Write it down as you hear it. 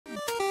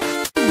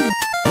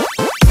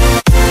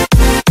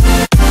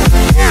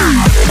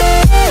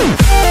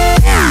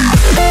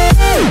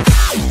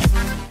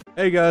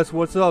Hey guys,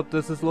 what's up?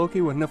 This is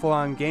Loki with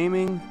Niflheim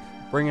Gaming,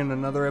 bringing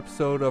another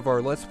episode of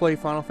our Let's Play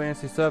Final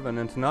Fantasy VII,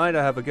 and tonight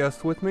I have a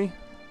guest with me.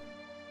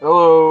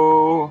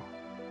 Hello,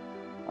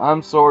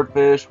 I'm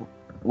Swordfish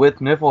with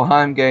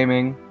Niflheim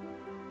Gaming.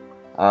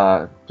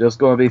 Just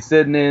going to be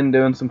sitting in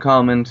doing some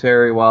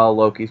commentary while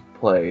Loki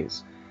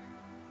plays.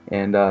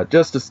 And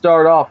just to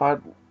start off,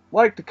 I'd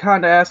like to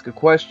kind of ask a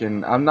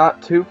question. I'm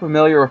not too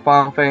familiar with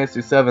Final Fantasy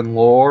VII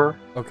lore.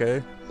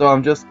 Okay. So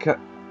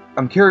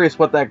I'm curious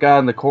what that guy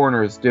in the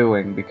corner is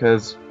doing,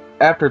 because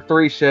after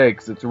 3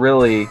 shakes, it's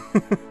really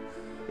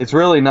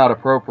not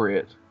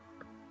appropriate.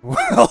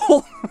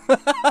 Well...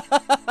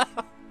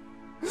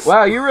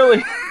 Wow, you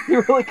really,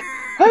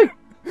 hey,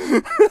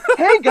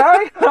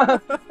 guy,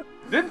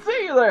 didn't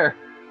see you there.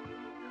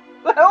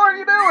 What the hell are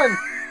you doing?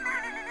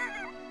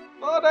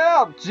 What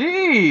out,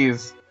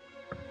 jeez.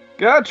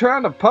 God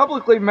trying to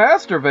publicly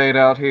masturbate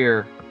out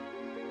here.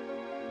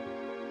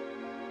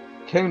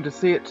 Came to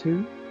see it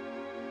too?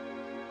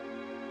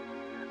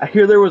 I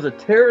hear there was a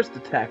terrorist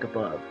attack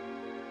above.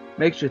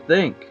 Makes you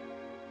think.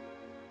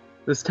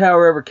 If this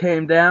tower ever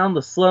came down,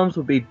 the slums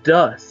would be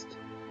dust.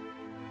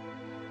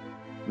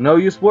 No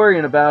use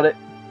worrying about it.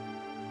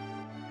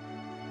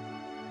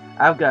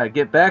 I've got to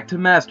get back to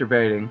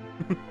masturbating.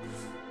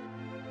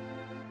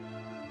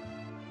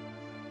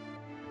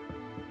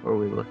 What are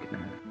we looking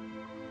at?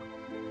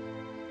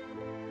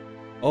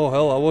 Oh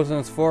hell, I wasn't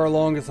as far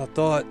along as I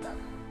thought.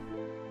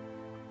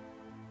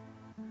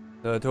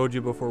 I told you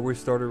before we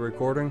started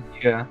recording?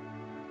 Yeah.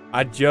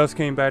 I just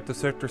came back to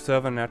Sector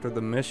 7 after the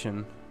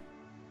mission.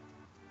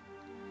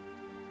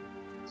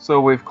 So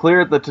we've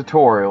cleared the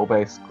tutorial,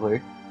 basically.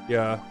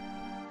 Yeah.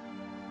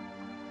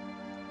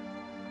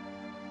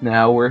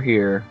 Now we're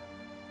here.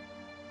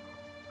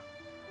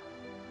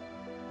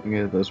 We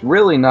get this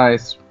really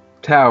nice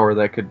tower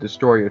that could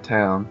destroy your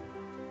town.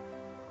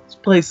 This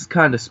place is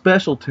kind of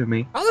special to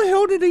me. How the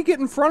hell did he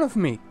get in front of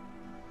me?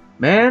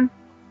 Man,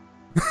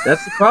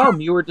 that's the problem.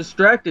 You were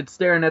distracted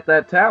staring at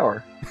that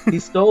tower. He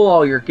stole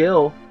all your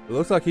gil. It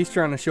looks like he's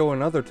trying to show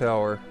another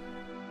tower.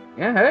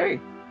 Yeah,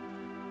 hey.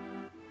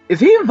 Is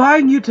he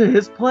inviting you to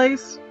his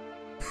place?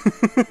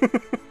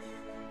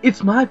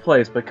 It's my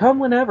place, but come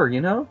whenever, you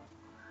know?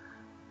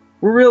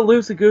 We're real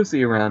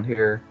loosey-goosey around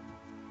here.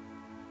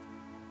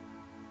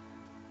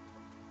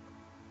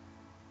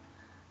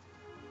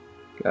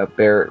 Got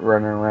Barrett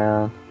running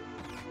around.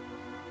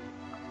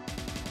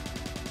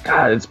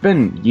 God, it's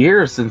been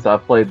years since I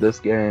played this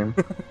game.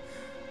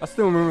 I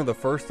still remember the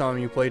first time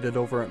you played it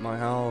over at my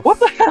house. What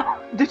the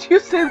hell? Did you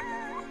see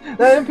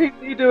that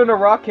NPC doing a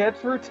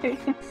Rockettes routine?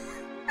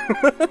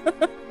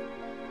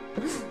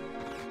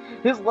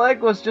 His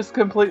leg was just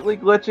completely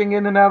glitching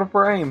in and out of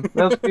frame.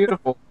 That was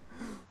beautiful.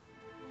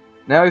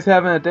 Now he's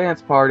having a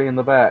dance party in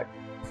the back.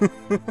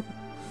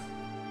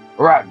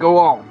 Alright, go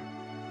on.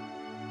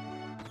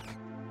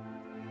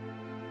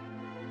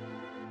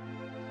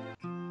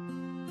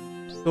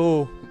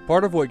 So,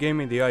 part of what gave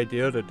me the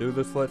idea to do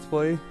this Let's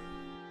Play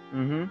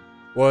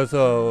was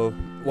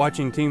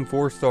watching Team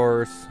 4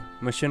 Star's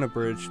Machinima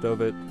Abridged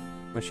of it.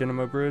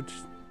 Machinima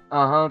Abridged?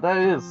 Uh-huh, that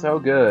is so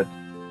good.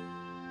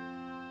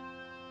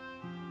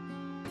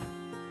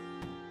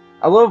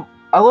 I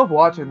love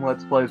watching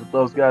Let's Plays with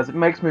those guys. It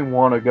makes me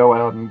want to go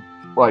out and,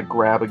 like,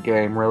 grab a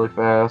game really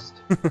fast.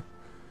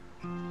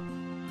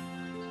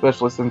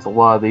 Especially since a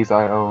lot of these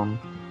I own.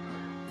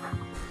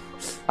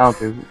 I don't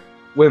do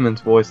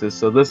women's voices,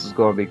 so this is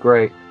going to be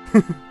great.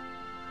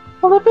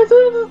 Well, if it's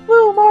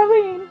little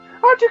Marlene,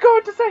 aren't you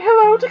going to say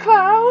hello to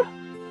Cloud?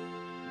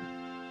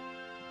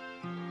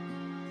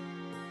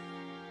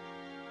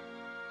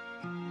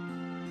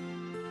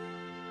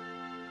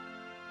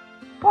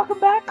 Welcome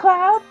back,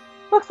 Cloud.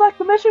 Looks like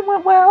the mission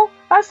went well.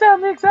 I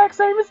sound the exact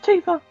same as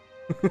Tifa.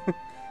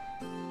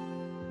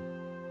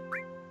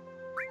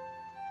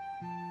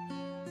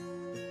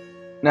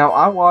 Now,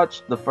 I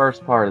watched the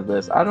first part of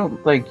this. I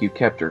don't think you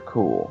kept her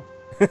cool.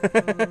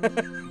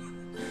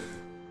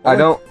 I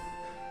don't...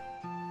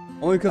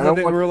 Only because I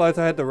didn't realize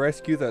I had to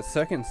rescue that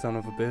second son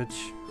of a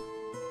bitch.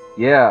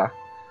 Yeah.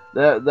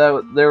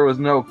 There was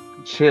no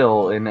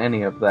chill in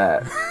any of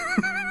that.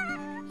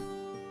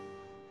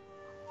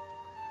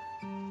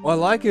 Well, I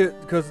like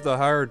it because of the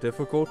higher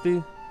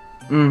difficulty.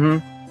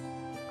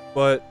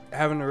 But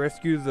having to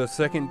rescue the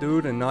second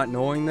dude and not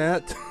knowing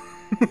that...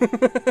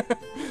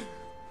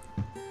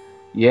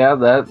 Yeah,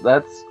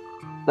 that's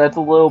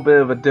a little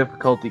bit of a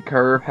difficulty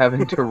curve,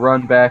 having to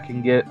run back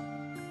and get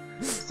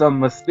some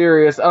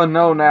mysterious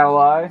unknown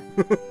ally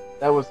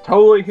that was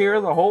totally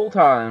here the whole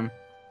time.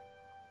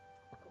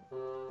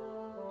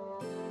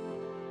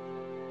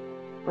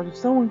 But if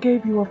someone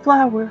gave you a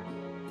flower...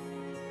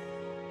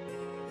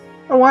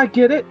 Oh, I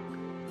get it.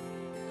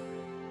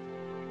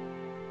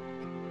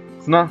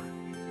 It's not...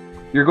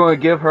 You're going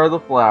to give her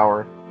the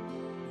flower.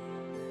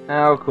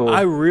 Oh, cool.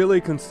 I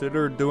really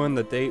considered doing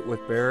the date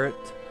with Barrett.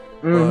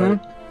 But...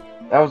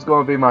 That was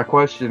going to be my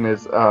question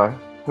is,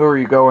 who are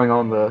you going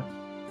on the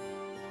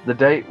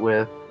date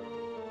with?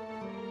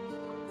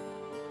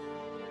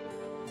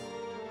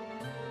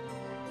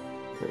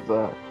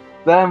 Because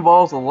That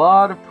involves a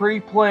lot of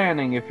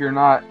pre-planning if you're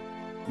not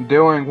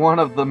doing one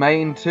of the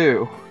main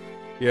two.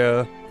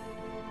 Yeah.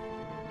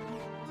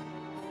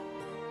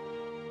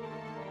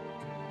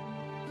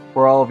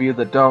 For all of you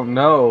that don't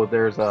know,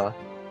 there's a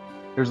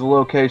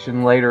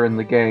location later in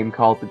the game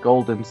called the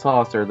Golden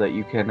Saucer that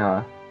you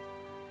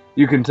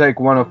can take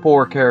one of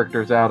 4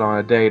 characters out on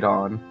a date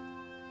on,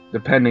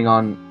 depending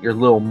on your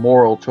little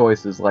moral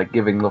choices like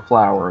giving the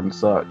flower and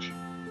such.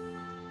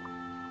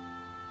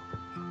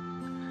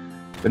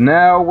 But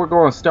now we're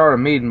going to start a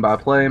meeting by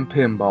playing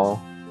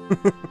pinball.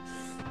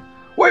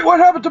 Wait, what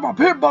happened to my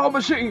pinball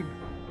machine?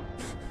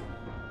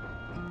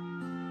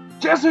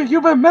 Jesse,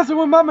 you've been messing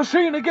with my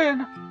machine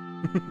again.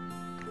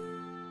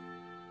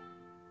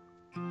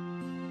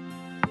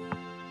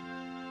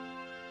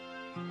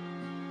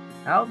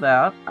 How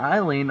about I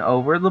lean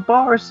over the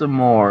bar some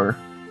more?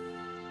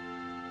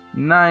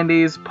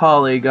 90s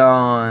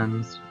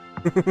polygons.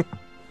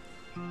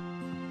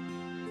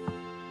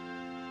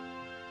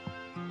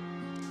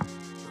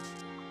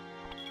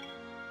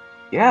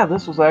 Yeah,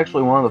 this was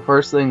actually one of the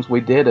first things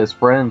we did as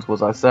friends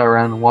was I sat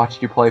around and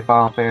watched you play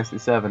Final Fantasy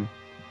VII.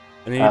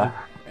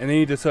 And then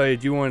you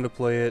decided you wanted to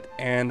play it,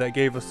 and that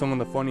gave us some of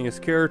the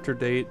funniest character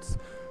dates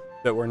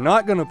that we're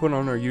not going to put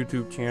on our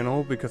YouTube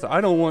channel because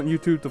I don't want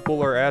YouTube to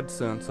pull our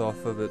AdSense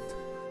off of it.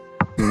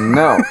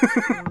 No.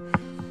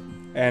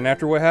 And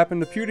after what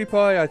happened to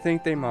PewDiePie, I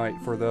think they might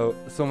for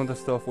some of the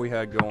stuff we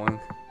had going.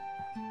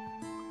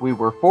 We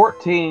were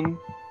 14,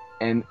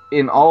 and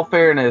in all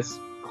fairness,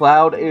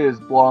 Cloud is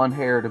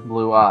blonde-haired and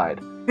blue-eyed.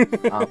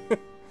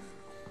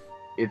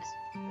 It's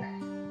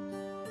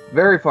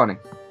very funny.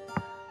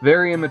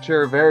 Very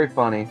immature, very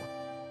funny.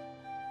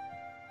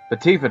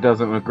 But Tifa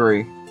doesn't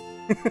agree.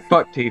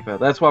 Fuck Tifa.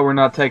 That's why we're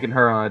not taking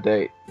her on a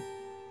date.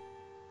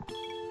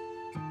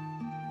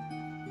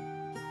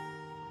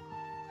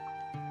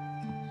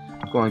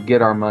 Going to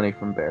get our money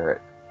from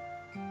Barrett.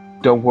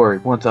 Don't worry,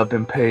 once I've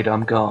been paid,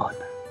 I'm gone.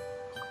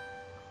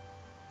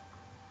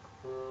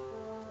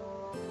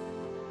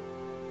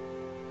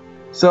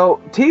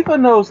 So, Tifa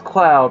knows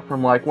Cloud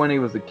from, like, when he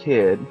was a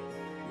kid.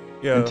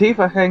 Yeah. And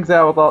Tifa hangs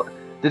out with all...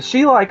 Did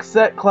she, like,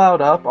 set Cloud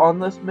up on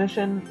this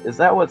mission? Is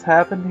that what's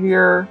happened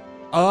here?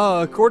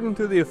 According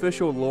to the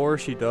official lore,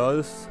 she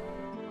does.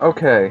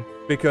 Okay.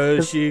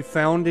 Because she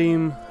found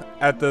him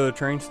at the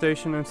train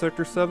station in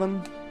Sector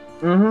 7.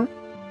 Mm-hmm.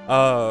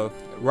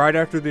 Right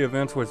after the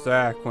events with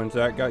Zack, when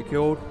Zack got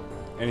killed,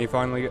 and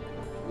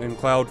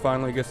Cloud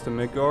finally gets to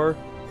Midgar.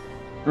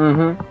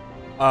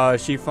 Mm-hmm.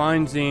 She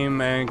finds him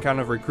and kind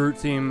of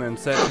recruits him and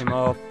sets him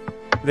up.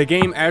 The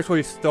game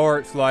actually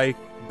starts, like,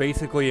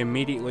 basically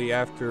immediately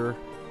after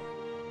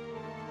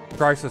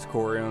Crisis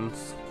Core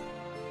ends.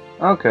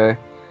 Okay.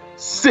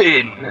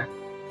 Sin!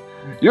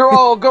 You're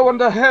all going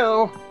to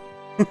hell!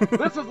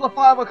 This is the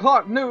 5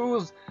 o'clock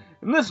news,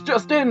 and this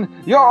just in,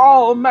 you're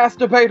all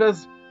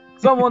masturbators!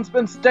 Someone's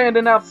been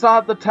standing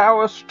outside the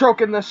tower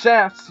stroking the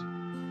shafts!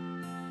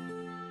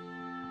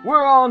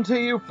 We're on to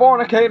you,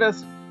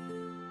 fornicators!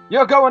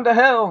 You're going to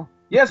hell!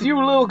 Yes,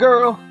 you little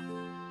girl!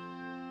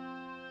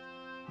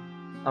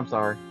 I'm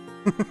sorry.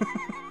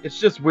 It's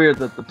just weird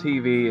that the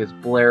TV is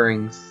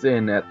blaring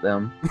sin at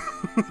them.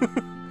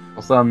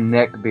 While some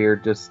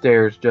neckbeard just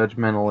stares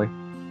judgmentally.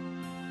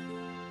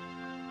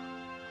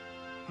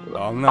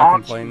 I'm not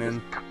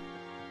complaining.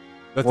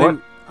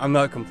 I'm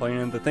not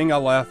complaining. The thing I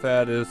laugh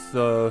at is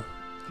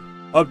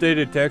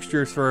updated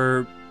textures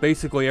for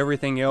basically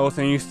everything else,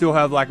 and you still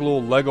have like a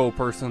little Lego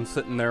person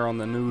sitting there on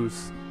the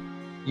news.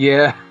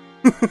 Yeah.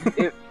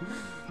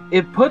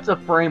 It puts a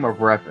frame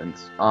of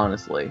reference,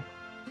 honestly.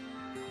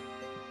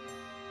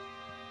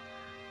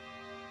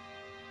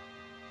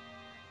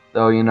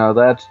 So, you know,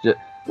 that's just...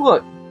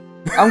 Look,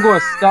 I'm going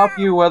to stop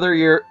you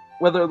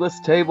whether this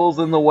table's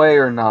in the way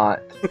or not.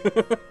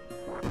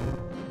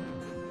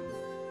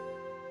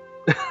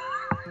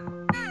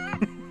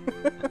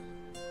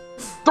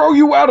 Throw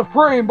you out of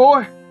frame,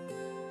 boy!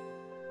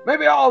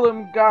 Maybe all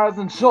them guys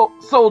in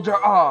Soldier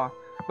are,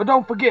 but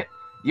don't forget,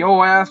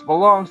 your ass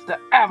belongs to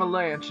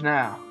Avalanche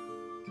now.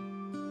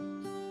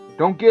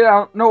 Don't get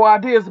out no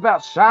ideas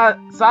about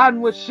siding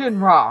with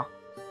Shinra.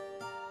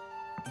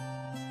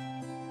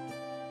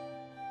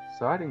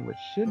 Siding with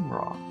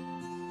Shinra?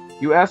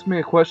 You asked me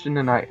a question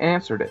and I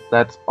answered it,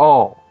 that's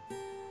all.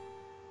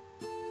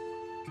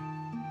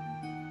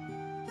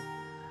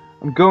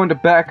 I'm going to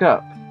back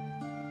up.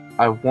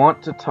 I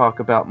want to talk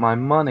about my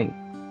money.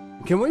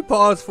 Can we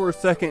pause for a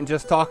second and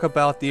just talk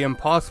about the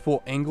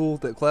impossible angle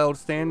that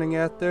Cloud's standing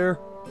at there?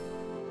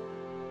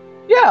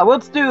 Yeah,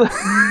 let's do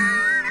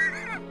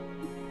that.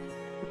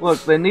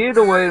 Look, they needed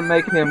a way to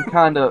make him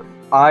kind of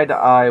eye to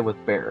eye with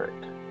Barrett.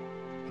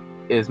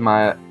 Is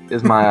my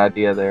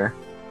idea there.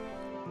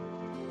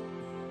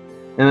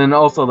 And then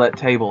also that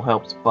table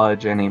helps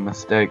fudge any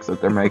mistakes that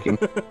they're making.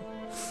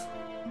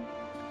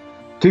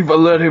 Tifa,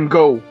 let him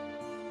go.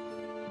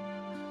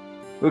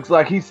 Looks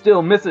like he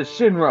still misses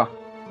Shinra.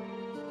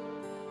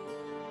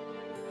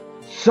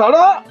 Shut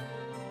up!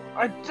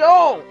 I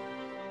don't!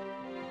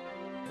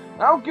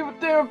 I don't give a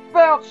damn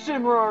about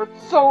Shinra or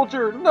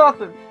Soldier or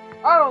nothing.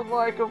 I don't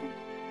like them.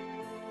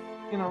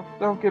 You know,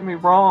 don't get me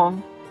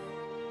wrong.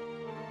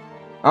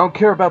 I don't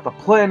care about the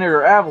planet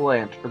or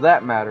Avalanche, for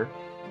that matter.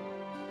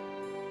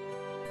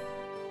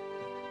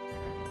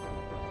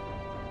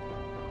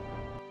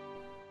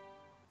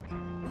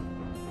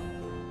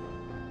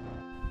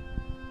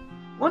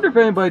 Wonder if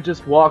anybody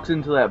just walks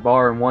into that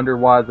bar and wonder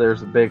why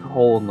there's a big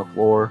hole in the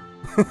floor.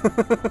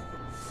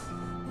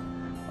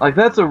 Like,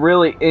 that's a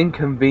really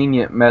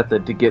inconvenient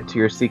method to get to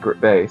your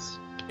secret base.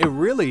 It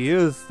really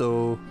is,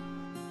 though.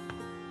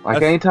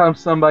 Like, anytime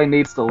somebody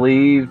needs to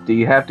leave, do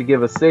you have to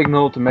give a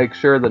signal to make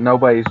sure that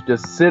nobody's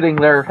just sitting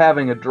there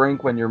having a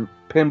drink when your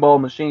pinball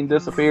machine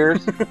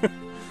disappears?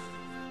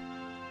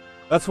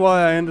 That's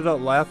why I ended up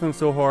laughing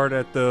so hard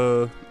at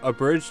the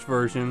abridged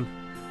version.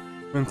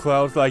 When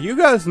Cloud's like, you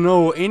guys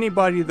know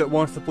anybody that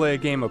wants to play a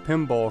game of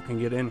pinball can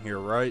get in here,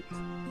 right?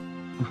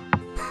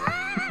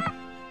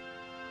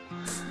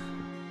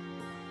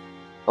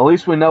 At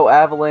least we know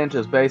Avalanche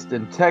is based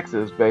in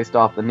Texas based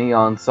off the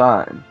neon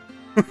sign.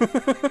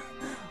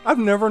 I've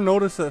never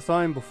noticed that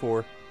sign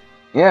before.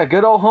 Yeah,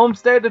 good old home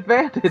state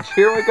advantage.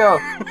 Here we go.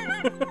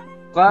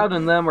 Cloud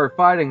and them are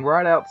fighting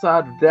right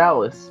outside of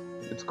Dallas.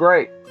 It's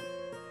great.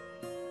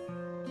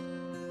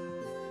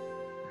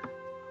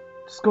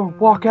 Just gonna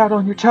walk out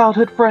on your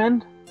childhood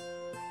friend?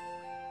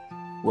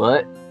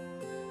 What?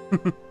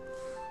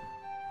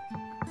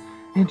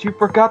 And you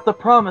forgot the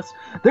promise.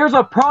 There's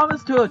a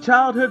promise to a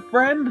childhood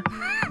friend?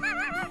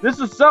 This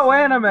is so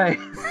anime.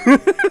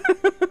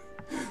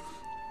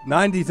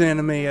 90s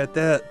anime at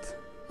that.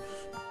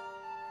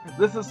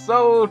 This is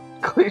so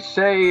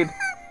cliched.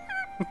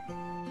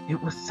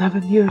 It was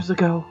 7 years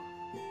ago.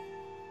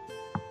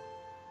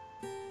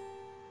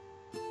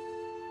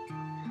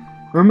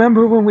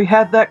 Remember when we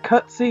had that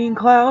cutscene,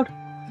 Cloud?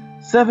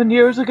 7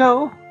 years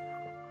ago?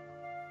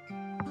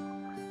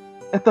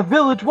 At the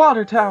village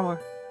water tower.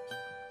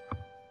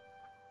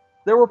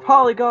 There were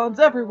polygons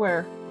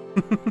everywhere.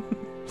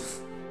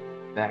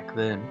 Back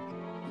then.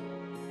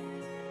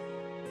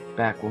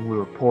 Back when we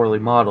were poorly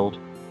modeled.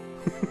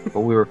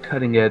 But we were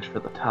cutting edge for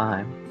the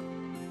time.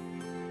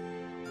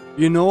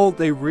 You know,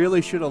 they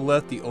really should have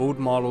left the old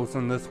models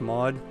in this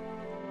mod.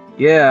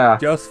 Yeah.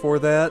 Just for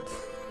that.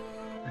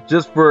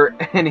 Just for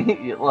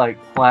any, like,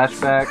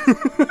 flashbacks.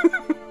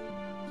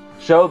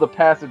 Show the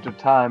passage of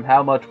time,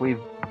 how much we've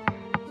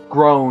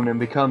grown and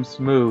become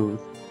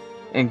smooth.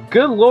 And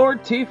good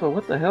lord, Tifa,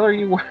 what the hell are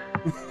you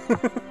wearing?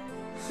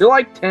 You're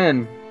like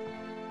 10.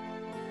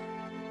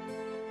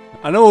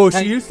 I know,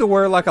 she used to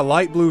wear like a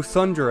light blue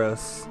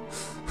sundress.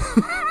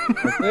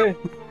 Okay.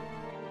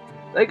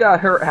 They got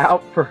her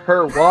out for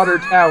her water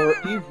tower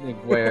evening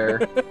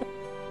wear.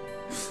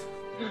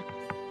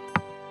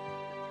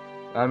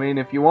 I mean,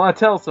 if you want to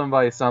tell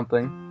somebody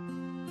something,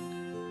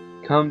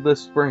 come this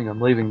spring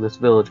I'm leaving this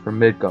village for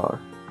Midgar.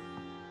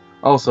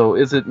 Also,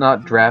 is it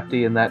not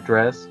drafty in that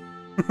dress?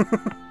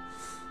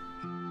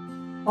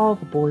 All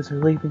the boys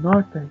are leaving,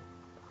 aren't they?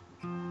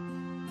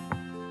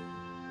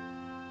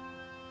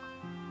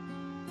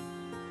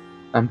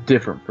 I'm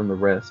different from the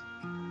rest.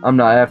 I'm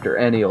not after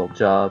any old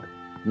job,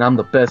 and I'm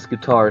the best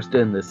guitarist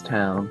in this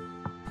town.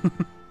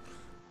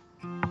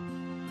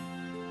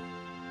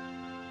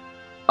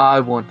 I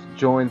want to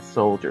join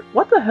Soldier.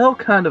 What the hell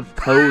kind of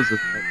pose is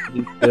that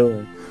he's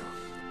doing?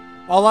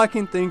 All I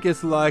can think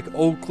is like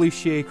old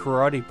cliche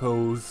karate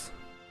pose.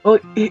 Well,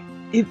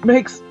 it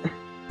makes...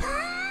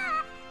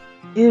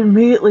 It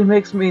immediately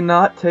makes me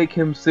not take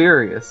him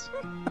serious.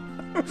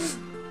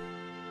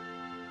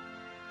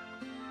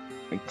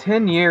 Like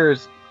 10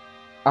 years,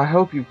 I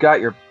hope you've got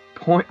your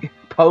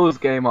pose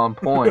game on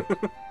point.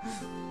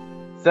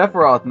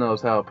 Sephiroth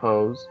knows how to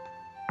pose.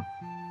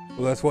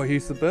 Well, that's why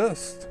he's the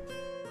best.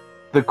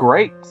 The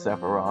great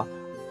Sephiroth.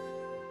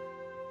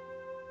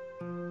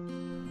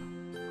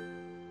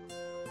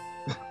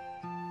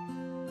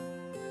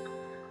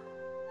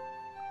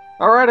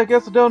 Alright, I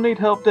guess I don't need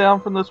help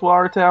down from this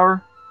water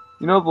tower.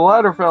 You know, the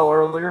ladder fell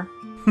earlier.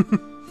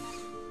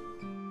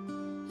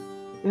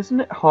 Isn't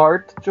it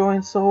hard to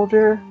join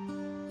Soldier?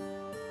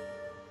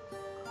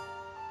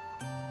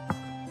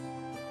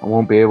 I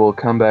won't be able to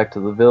come back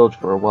to the village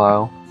for a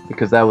while,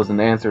 because that was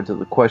an answer to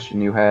the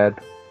question you had.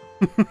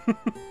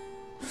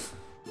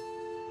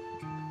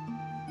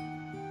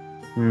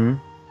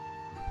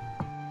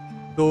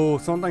 So,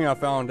 something I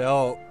found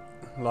out,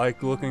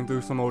 like looking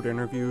through some old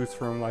interviews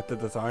from like the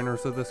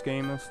designers of this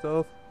game and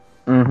stuff.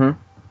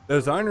 The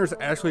designers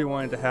actually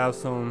wanted to have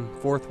some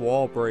fourth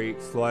wall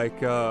breaks, like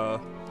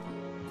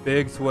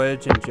Biggs,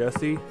 Wedge, and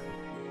Jesse.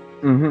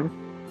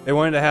 They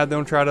wanted to have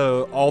them try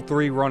to all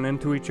three run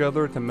into each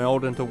other to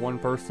meld into one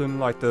person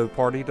like the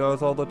party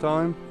does all the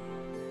time.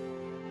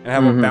 And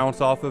have them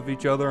bounce off of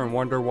each other and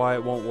wonder why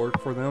it won't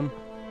work for them.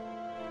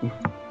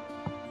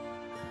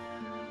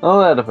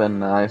 Oh, that'd have been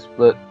nice,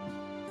 but...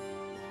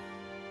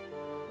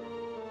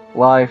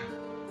 Life,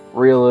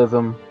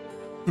 realism,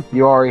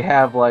 you already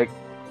have like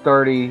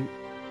 30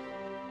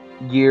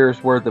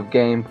 years worth of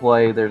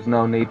gameplay, there's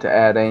no need to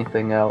add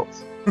anything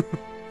else.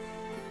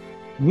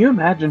 Can you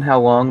imagine how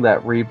long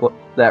that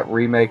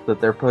remake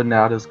that they're putting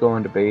out is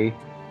going to be?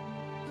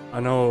 I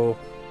know.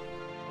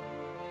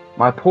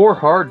 My poor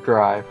hard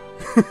drive.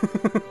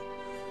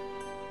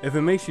 If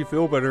it makes you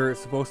feel better,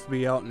 it's supposed to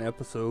be out in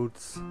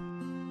episodes.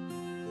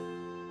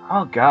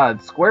 Oh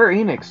god, Square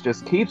Enix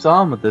just keeps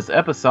on with this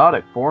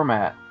episodic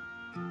format.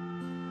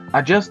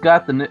 I just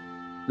got the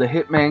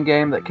Hitman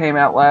game that came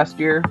out last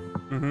year.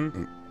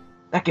 Mm-hmm.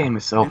 That game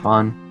is so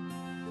fun.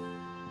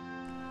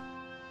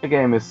 The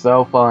game is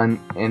so fun,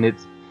 and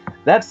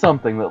that's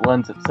something that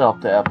lends itself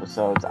to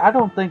episodes. I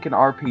don't think an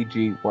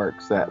RPG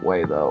works that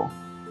way, though.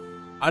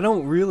 I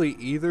don't really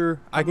either.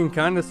 I can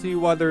kind of see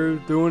why they're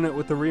doing it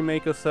with the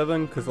remake of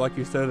 7, because like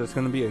you said, it's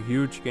going to be a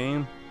huge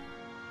game.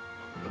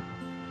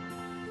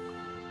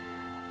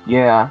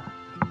 Yeah.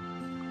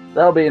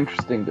 That'll be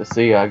interesting to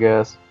see, I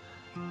guess.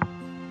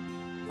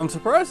 I'm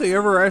surprised they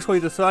ever actually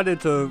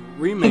decided to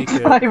remake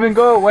it. Not even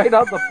going to wait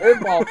on the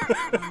pinball.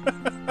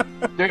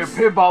 Damn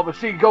pinball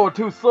machine going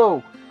too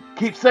slow.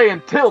 Keep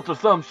saying tilt or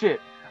some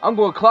shit. I'm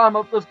going to climb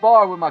up this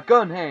bar with my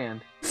gun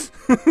hand.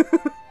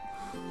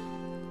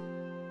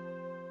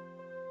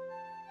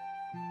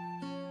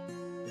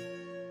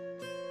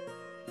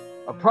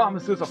 A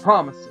promise is a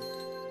promise.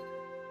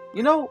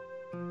 You know,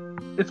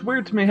 it's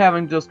weird to me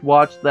having just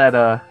watched that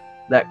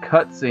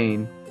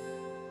cutscene.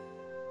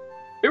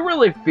 It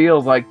really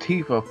feels like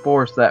Tifa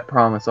forced that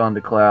promise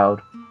onto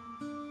Cloud.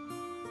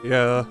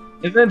 Yeah.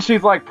 And then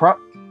she's like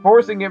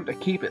forcing him to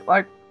keep it.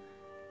 Like,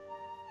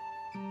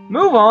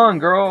 move on,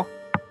 girl.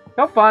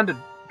 Go find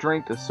a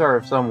drink to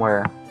serve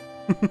somewhere.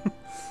 It's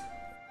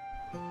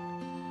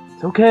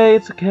okay,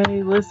 it's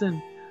okay.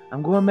 Listen,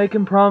 I'm going to make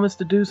him promise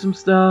to do some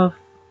stuff.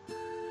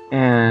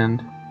 And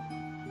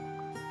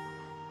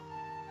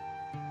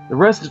the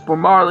rest is for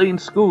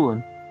Marlene's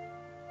schooling.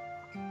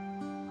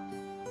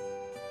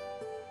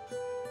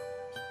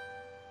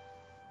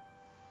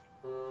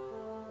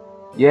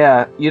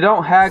 Yeah, you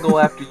don't haggle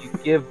after you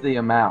give the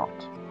amount.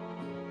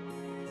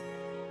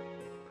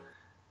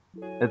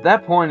 At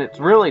that point, it's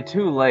really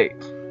too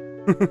late.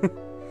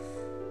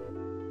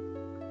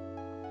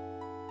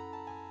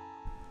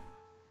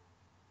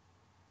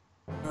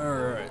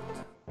 Alright.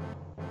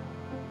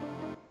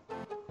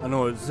 I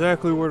know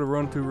exactly where to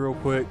run to real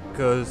quick,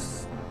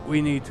 because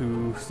we need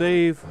to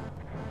save.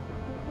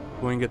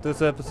 We can get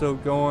this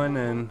episode going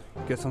and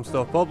get some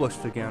stuff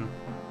published again.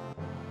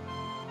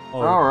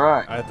 Oh,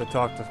 alright. I have to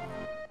talk to...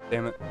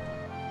 Damn it.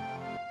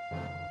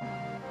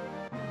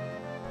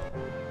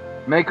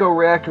 Mako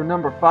Reactor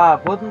number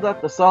 5. Wasn't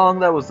that the song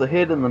that was the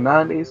hit in the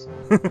 90s?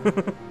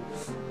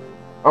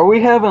 Are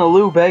we having a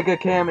Lou Bega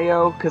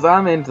cameo? Because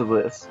I'm into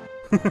this.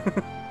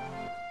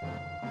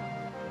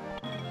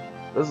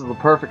 This is the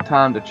perfect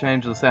time to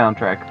change the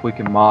soundtrack if we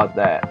can mod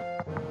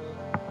that.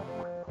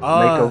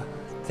 Mako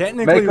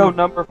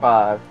number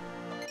 5.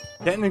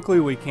 Technically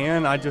we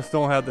can, I just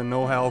don't have the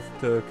know-how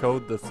to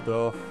code the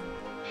stuff.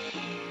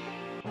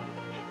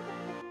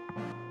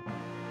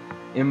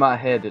 In my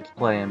head, it's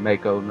playing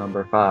Mako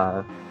number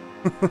 5.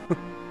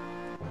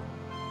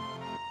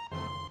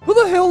 Who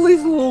the hell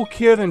leaves a little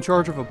kid in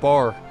charge of a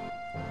bar?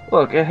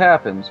 Look, it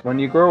happens. When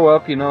you grow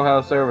up, you know how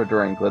to serve a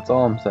drink. That's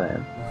all I'm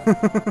saying.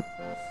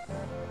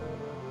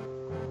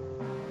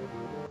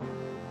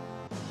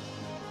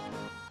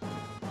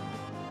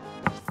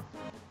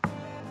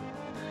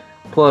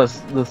 Plus,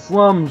 the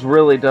slums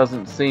really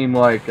doesn't seem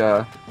like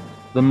the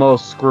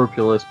most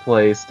scrupulous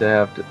place to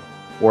have to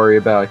worry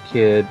about a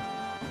kid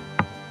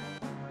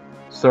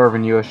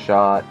serving you a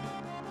shot.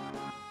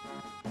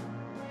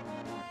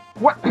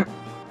 What?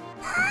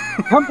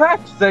 Come back,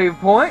 save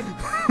point!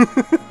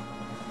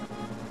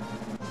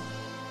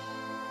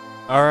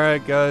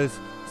 Alright guys,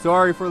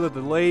 sorry for the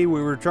delay.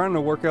 We were trying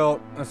to work out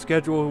a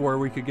schedule where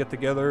we could get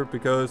together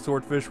because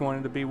Swordfish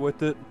wanted to be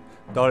with it.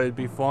 Thought it'd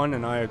be fun,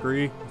 and I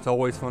agree. It's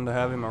always fun to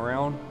have him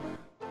around.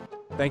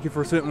 Thank you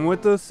for sitting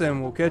with us,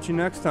 and we'll catch you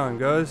next time,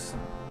 guys.